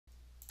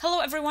Hello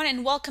everyone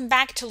and welcome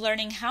back to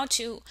learning how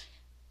to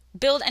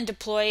build and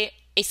deploy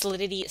a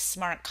Solidity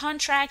smart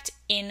contract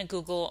in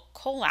Google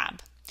Colab.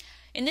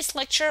 In this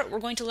lecture, we're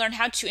going to learn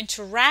how to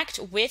interact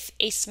with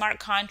a smart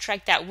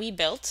contract that we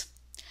built.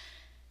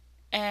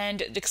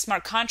 And the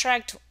smart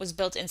contract was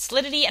built in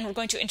Solidity and we're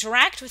going to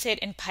interact with it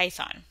in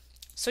Python.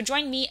 So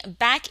join me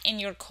back in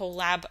your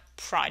Colab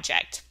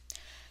project.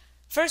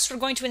 First, we're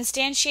going to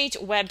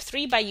instantiate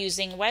Web3 by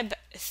using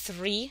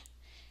Web3,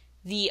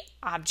 the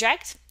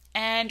object.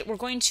 And we're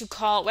going to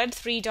call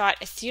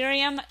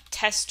Web3.Ethereum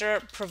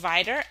tester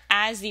provider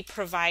as the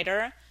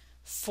provider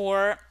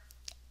for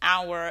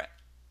our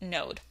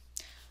node.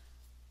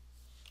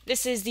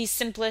 This is the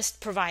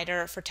simplest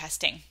provider for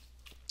testing.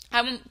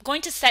 I'm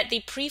going to set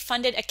the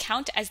pre-funded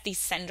account as the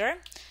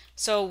sender.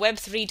 So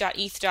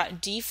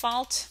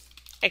Web3.eth.default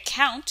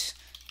account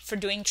for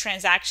doing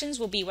transactions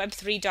will be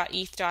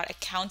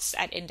Web3.eth.accounts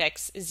at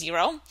index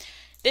 0.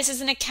 This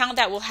is an account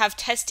that will have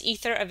test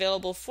ether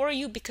available for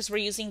you because we're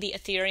using the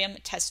Ethereum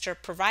tester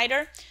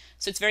provider.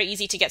 So it's very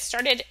easy to get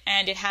started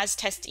and it has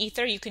test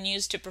ether you can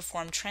use to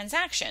perform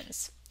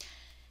transactions.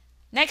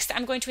 Next,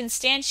 I'm going to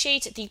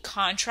instantiate the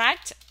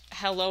contract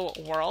hello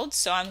world.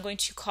 So I'm going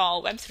to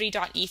call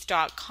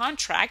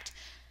web3.eth.contract.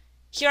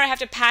 Here I have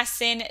to pass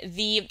in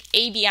the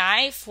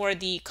ABI for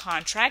the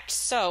contract.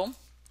 So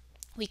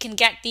we can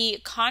get the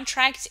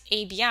contract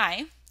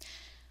ABI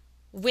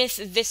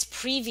with this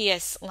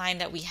previous line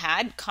that we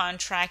had,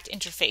 contract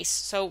interface.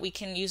 So we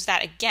can use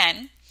that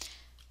again.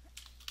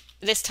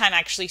 This time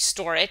actually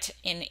store it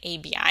in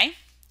ABI.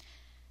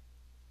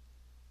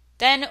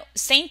 Then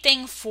same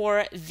thing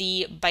for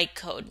the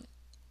bytecode.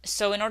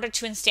 So in order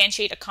to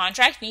instantiate a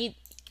contract, you need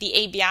the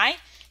ABI.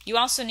 You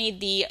also need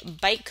the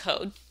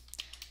bytecode.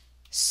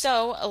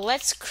 So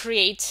let's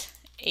create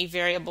a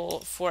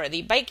variable for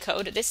the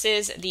bytecode. This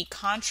is the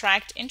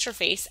contract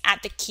interface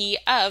at the key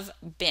of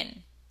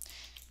bin.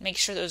 Make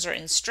sure those are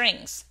in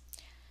strings.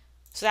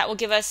 So that will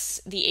give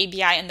us the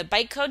ABI and the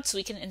bytecode so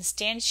we can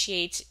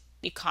instantiate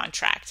the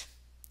contract.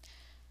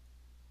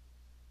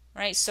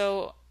 Right,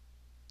 so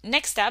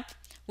next up,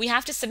 we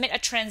have to submit a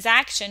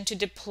transaction to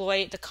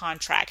deploy the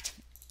contract.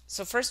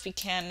 So first we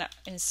can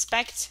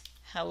inspect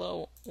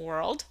hello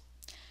world.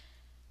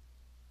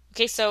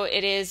 Okay, so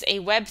it is a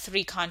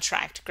Web3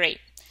 contract.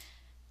 Great.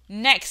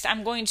 Next,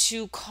 I'm going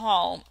to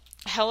call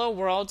hello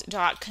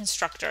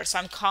world.constructor. So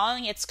I'm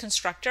calling its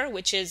constructor,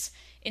 which is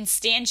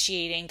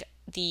instantiating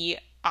the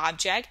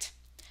object.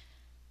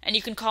 And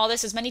you can call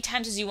this as many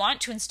times as you want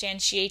to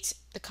instantiate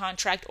the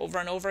contract over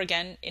and over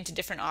again into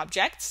different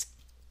objects.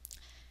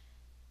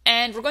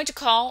 And we're going to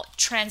call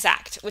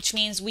transact, which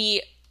means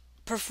we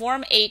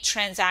perform a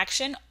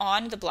transaction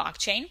on the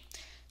blockchain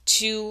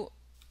to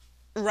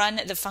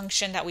run the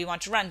function that we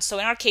want to run. So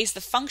in our case,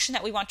 the function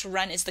that we want to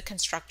run is the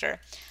constructor.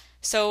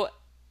 So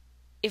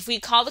if we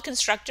call the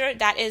constructor,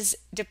 that is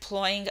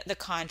deploying the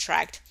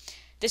contract.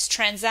 This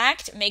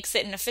transact makes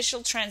it an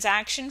official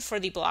transaction for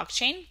the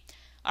blockchain,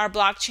 our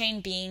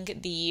blockchain being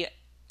the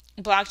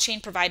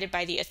blockchain provided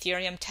by the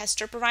Ethereum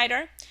tester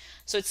provider.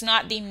 So it's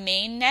not the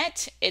main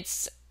net,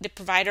 it's the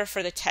provider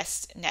for the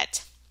test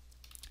net.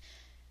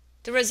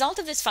 The result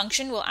of this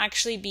function will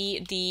actually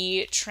be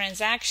the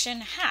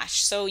transaction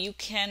hash. So you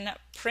can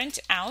print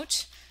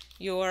out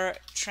your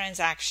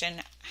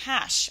transaction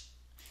hash.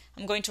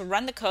 I'm going to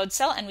run the code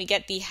cell and we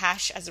get the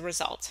hash as a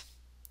result.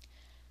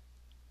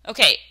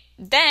 Okay.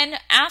 Then,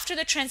 after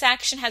the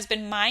transaction has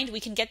been mined, we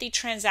can get the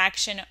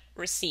transaction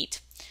receipt.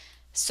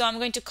 So I'm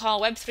going to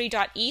call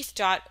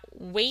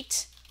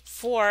web3.eth.wait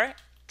for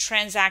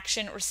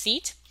transaction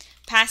receipt,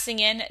 passing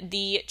in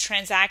the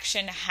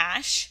transaction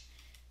hash.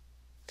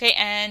 Okay,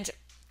 and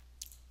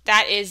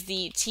that is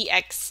the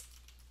tx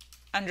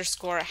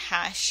underscore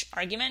hash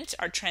argument,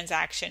 our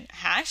transaction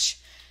hash.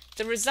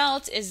 The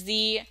result is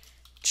the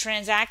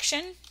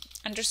transaction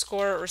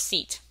underscore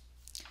receipt.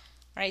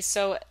 All right,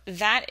 so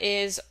that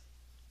is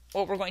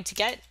what we're going to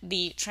get,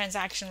 the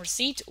transaction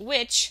receipt,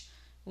 which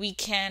we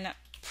can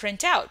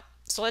print out.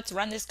 So let's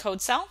run this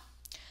code cell.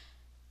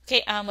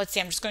 Okay, let's see,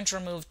 I'm just going to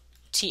remove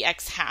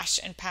tx hash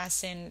and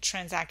pass in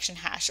transaction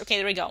hash. Okay,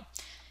 there we go.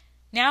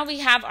 Now we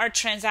have our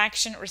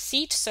transaction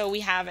receipt. So we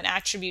have an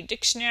attribute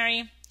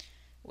dictionary,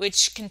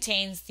 which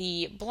contains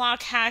the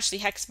block hash, the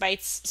hex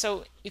bytes.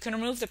 So you can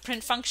remove the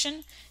print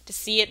function to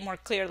see it more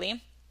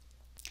clearly.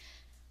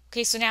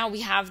 Okay, so now we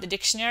have the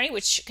dictionary,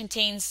 which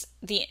contains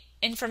the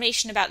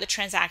information about the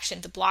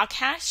transaction, the block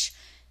hash,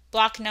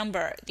 block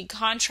number, the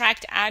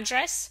contract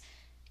address,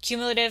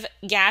 cumulative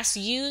gas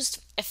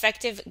used,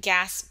 effective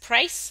gas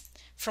price,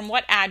 from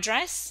what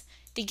address,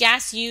 the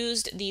gas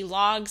used, the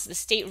logs, the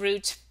state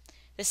root,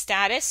 the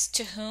status,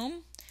 to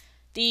whom,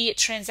 the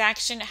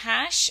transaction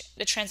hash,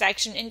 the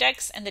transaction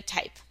index, and the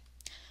type.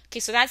 Okay,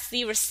 so that's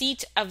the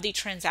receipt of the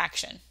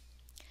transaction.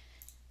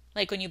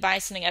 Like when you buy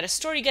something at a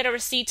store, you get a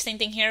receipt. Same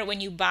thing here. When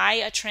you buy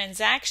a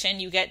transaction,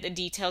 you get the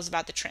details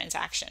about the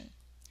transaction.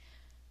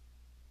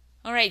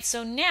 All right,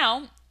 so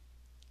now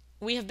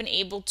we have been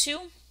able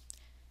to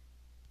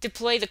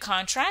deploy the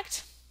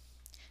contract.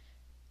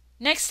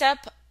 Next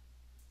up,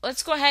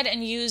 let's go ahead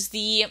and use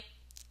the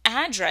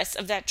address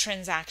of that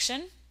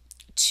transaction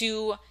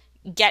to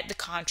get the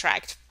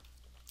contract.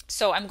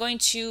 So I'm going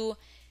to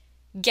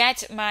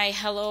get my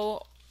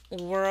hello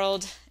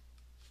world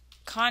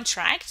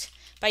contract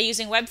by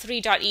using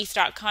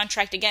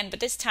Web3.eth.contract again, but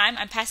this time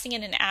I'm passing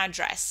in an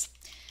address.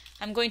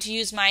 I'm going to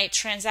use my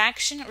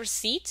transaction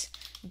receipt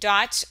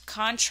dot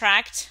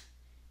contract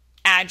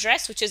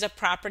address, which is a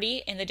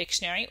property in the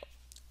dictionary.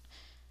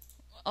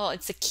 Oh,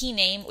 it's a key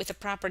name with a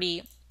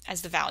property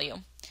as the value.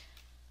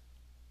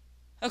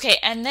 Okay,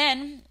 and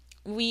then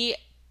we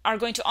are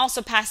going to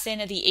also pass in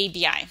the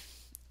ABI.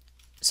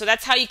 So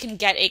that's how you can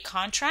get a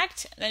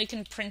contract. And then you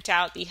can print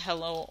out the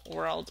hello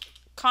world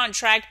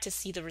contract to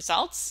see the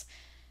results.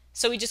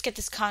 So we just get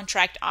this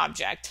contract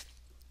object.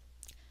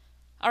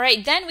 All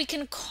right, then we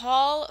can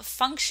call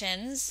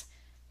functions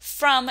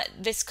from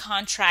this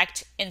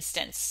contract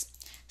instance.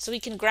 So we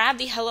can grab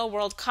the hello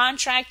world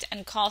contract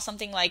and call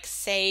something like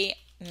say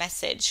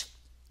message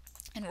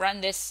and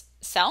run this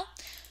cell.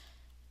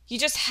 You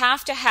just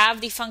have to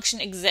have the function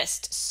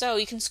exist. So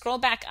you can scroll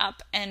back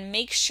up and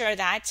make sure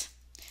that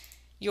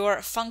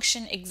your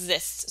function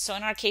exists. So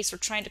in our case, we're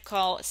trying to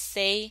call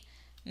say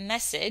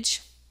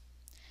message.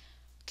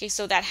 Okay,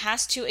 so that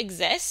has to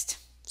exist.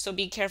 So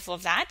be careful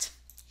of that.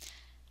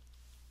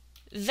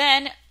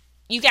 Then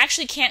you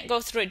actually can't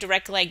go through it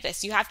directly like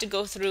this. You have to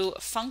go through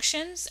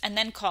functions and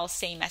then call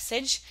say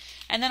message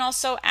and then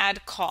also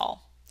add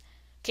call.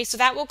 Okay, so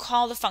that will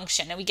call the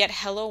function and we get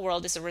hello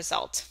world as a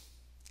result.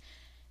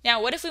 Now,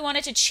 what if we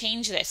wanted to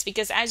change this?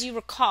 Because as you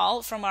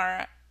recall from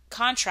our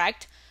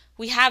contract,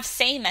 we have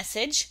say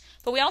message,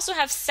 but we also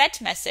have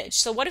set message.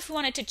 So what if we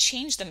wanted to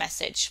change the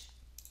message?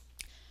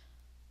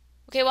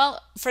 Okay,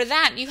 well, for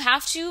that, you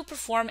have to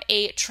perform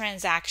a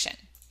transaction.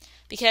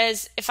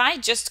 Because if I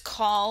just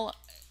call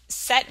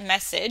set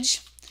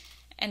message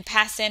and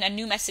pass in a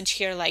new message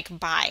here like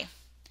buy,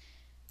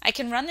 I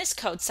can run this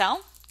code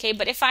cell, okay,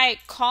 but if I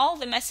call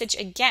the message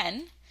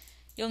again,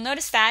 you'll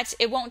notice that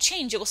it won't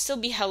change. It will still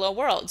be hello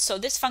world. So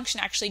this function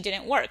actually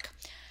didn't work.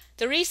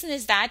 The reason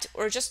is that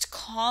we're just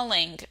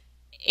calling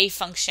a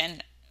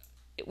function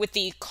with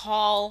the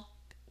call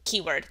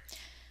keyword,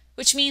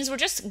 which means we're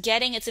just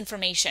getting its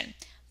information.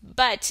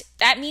 But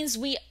that means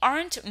we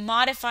aren't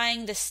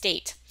modifying the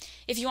state.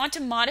 If you want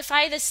to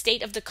modify the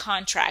state of the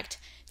contract,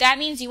 that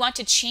means you want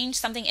to change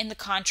something in the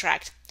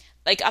contract,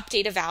 like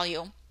update a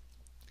value.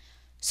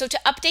 So to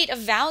update a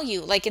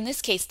value, like in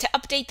this case, to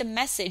update the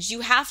message,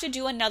 you have to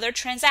do another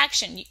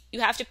transaction.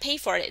 You have to pay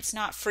for it. It's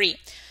not free.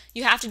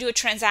 You have to do a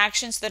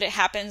transaction so that it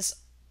happens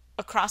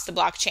across the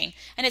blockchain.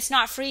 And it's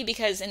not free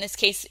because in this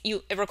case,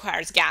 it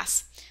requires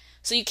gas.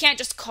 So you can't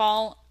just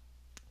call.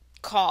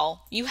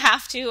 You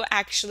have to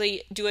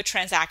actually do a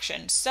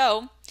transaction.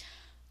 So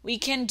we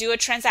can do a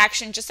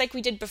transaction just like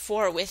we did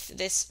before with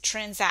this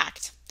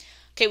transact.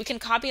 Okay, we can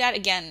copy that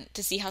again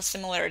to see how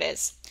similar it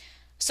is.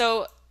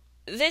 So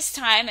this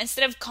time,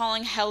 instead of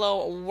calling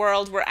hello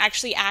world, we're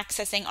actually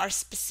accessing our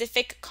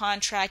specific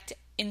contract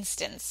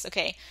instance,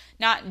 okay?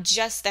 Not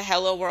just the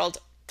hello world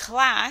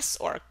class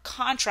or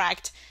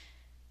contract,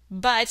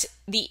 but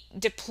the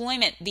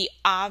deployment, the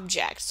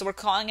object. So we're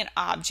calling an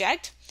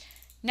object.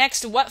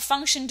 Next, what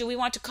function do we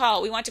want to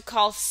call? We want to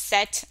call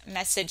set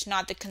message,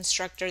 not the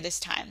constructor this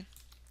time.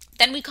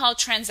 Then we call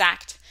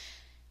transact,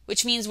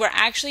 which means we're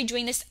actually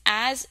doing this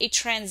as a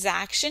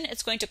transaction.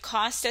 It's going to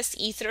cost us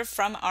Ether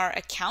from our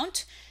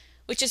account,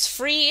 which is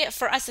free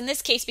for us in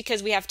this case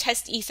because we have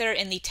test Ether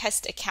in the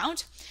test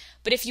account.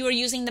 But if you were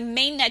using the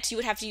mainnet, you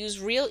would have to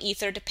use real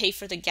Ether to pay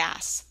for the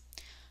gas.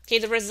 Okay,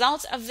 the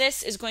result of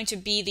this is going to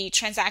be the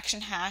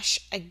transaction hash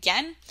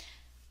again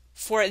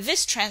for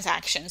this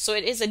transaction. So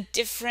it is a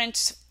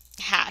different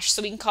hash.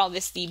 So we can call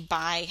this the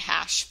buy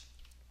hash.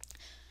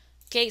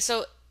 Okay,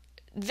 so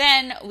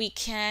then we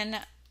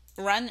can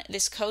run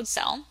this code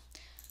cell.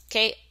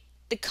 Okay,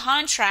 the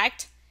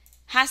contract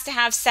has to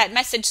have set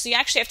message, so you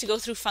actually have to go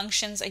through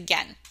functions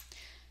again.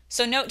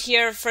 So note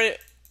here, for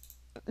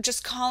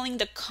just calling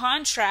the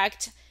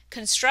contract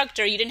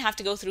constructor, you didn't have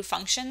to go through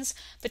functions,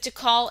 but to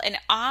call an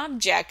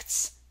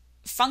object's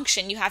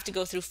function, you have to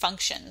go through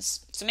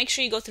functions. So make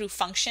sure you go through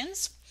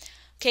functions.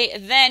 Okay,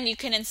 then you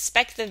can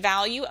inspect the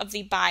value of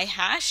the buy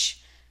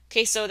hash.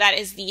 Okay, so that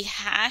is the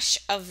hash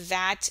of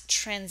that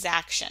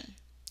transaction.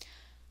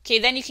 Okay,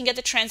 then you can get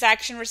the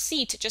transaction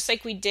receipt, just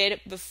like we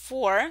did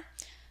before.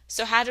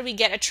 So how did we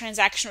get a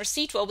transaction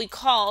receipt? Well, we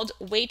called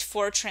wait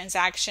for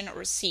transaction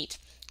receipt.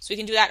 So we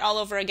can do that all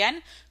over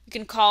again. We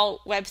can call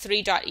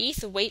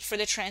web3.eth, wait for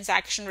the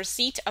transaction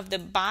receipt of the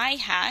buy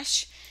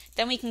hash.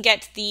 Then we can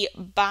get the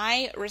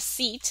buy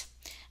receipt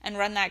and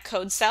run that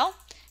code cell.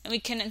 And we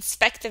can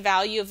inspect the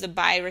value of the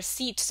buy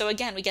receipt. So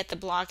again, we get the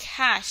block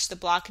hash, the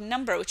block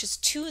number, which is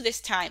 2 this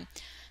time,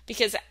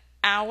 because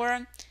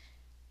our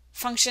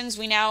functions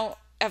we now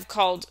have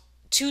called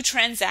 2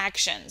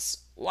 transactions,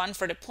 one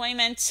for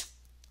deployment,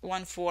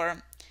 one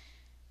for,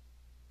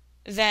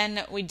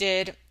 then we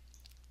did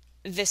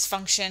this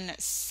function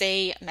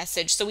say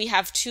message. So we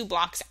have 2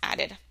 blocks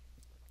added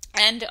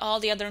and all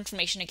the other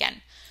information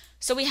again.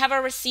 So we have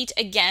our receipt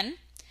again.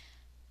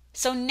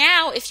 So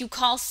now if you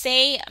call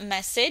say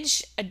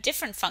message, a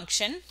different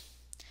function,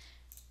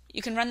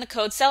 you can run the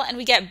code cell and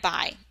we get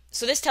by.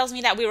 So this tells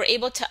me that we were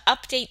able to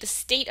update the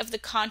state of the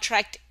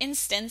contract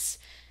instance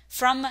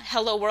from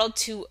hello world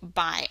to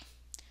by.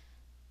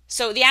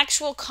 So the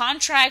actual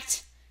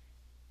contract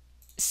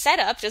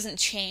setup doesn't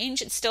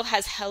change. It still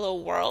has hello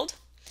world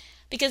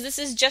because this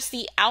is just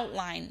the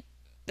outline,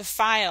 the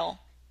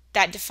file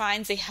that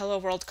defines a hello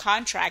world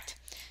contract.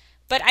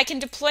 But I can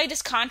deploy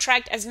this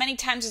contract as many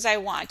times as I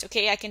want.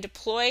 Okay, I can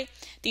deploy,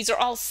 these are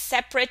all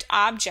separate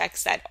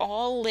objects that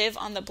all live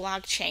on the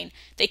blockchain.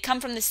 They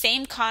come from the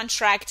same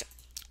contract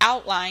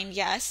outline,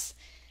 yes,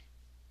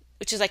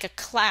 which is like a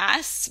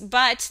class,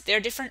 but they're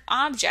different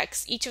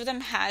objects. Each of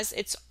them has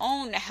its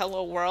own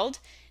hello world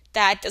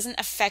that doesn't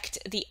affect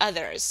the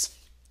others.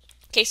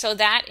 Okay, so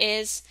that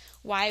is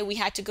why we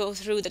had to go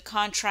through the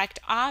contract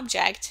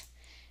object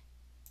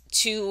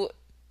to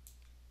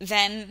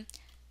then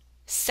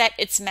set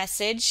its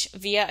message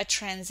via a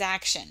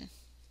transaction.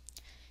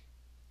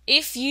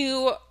 If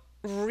you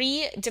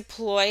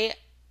redeploy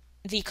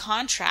the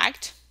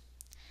contract,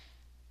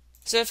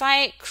 so if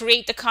I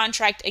create the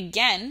contract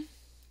again,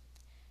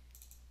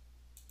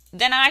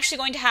 then I'm actually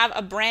going to have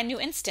a brand new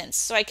instance.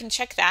 So I can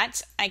check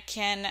that. I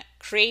can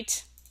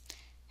create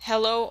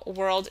hello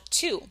world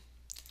 2.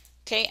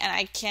 Okay, and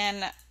I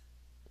can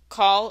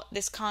call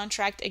this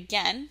contract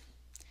again.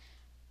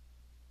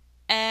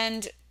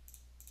 And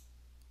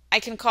I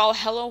can call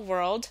hello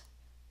world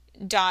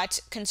dot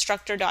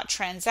constructor dot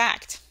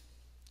transact.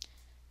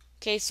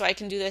 Okay, so I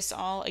can do this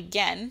all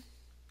again,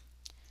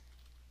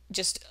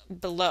 just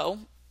below.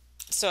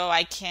 So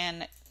I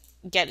can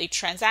get a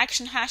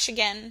transaction hash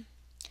again.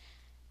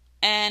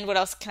 And what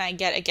else can I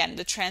get again?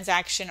 The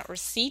transaction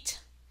receipt.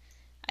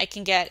 I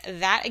can get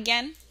that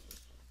again.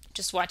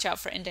 Just watch out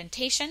for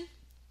indentation.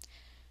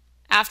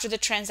 After the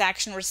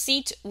transaction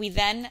receipt, we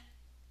then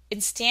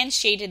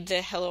instantiated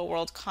the hello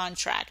world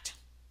contract.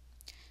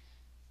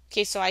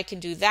 Okay, so I can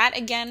do that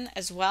again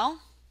as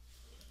well.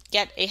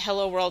 Get a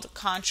hello world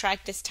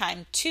contract, this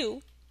time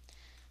 2.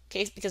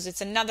 Okay, because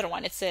it's another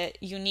one. It's a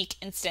unique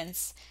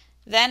instance.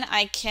 Then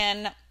I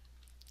can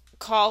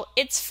call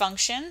its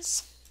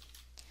functions.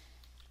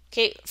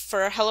 Okay,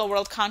 for hello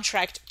world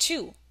contract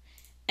 2.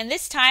 And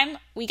this time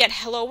we get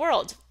hello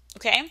world.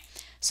 Okay,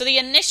 so the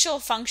initial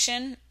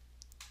function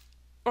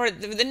or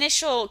the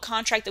initial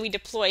contract that we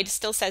deployed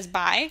still says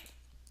bye.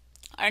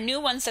 Our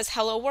new one says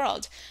hello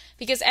world,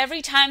 because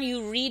every time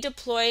you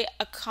redeploy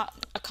a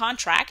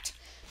contract,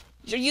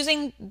 you're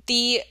using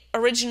the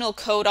original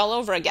code all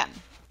over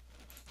again,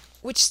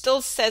 which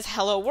still says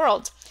hello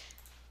world.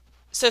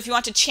 So if you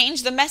want to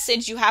change the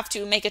message, you have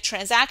to make a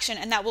transaction,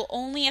 and that will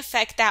only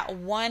affect that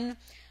one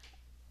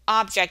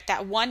object,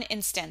 that one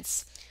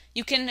instance.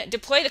 You can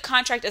deploy the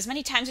contract as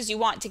many times as you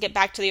want to get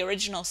back to the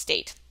original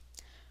state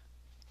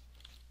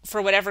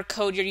for whatever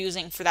code you're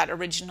using for that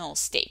original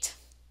state.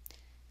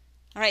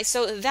 All right,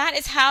 so that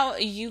is how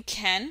you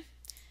can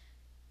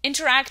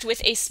interact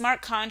with a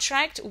smart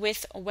contract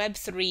with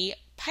Web3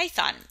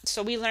 Python.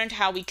 So we learned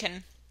how we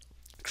can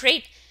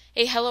create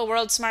a hello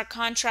world smart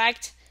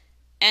contract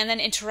and then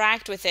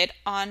interact with it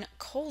on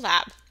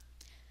Colab.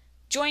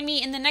 Join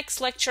me in the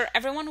next lecture,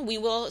 everyone. We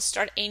will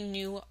start a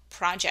new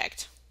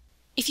project.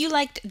 If you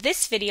liked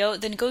this video,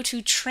 then go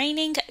to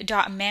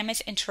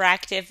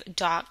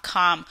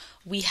training.mammothinteractive.com.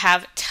 We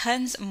have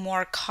tons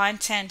more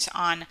content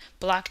on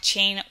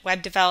blockchain,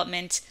 web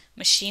development,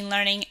 machine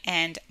learning,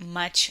 and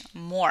much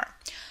more.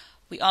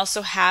 We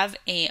also have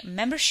a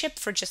membership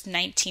for just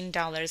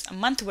 $19 a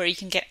month where you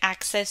can get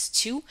access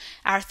to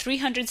our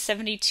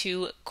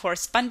 372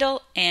 course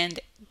bundle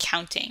and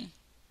counting.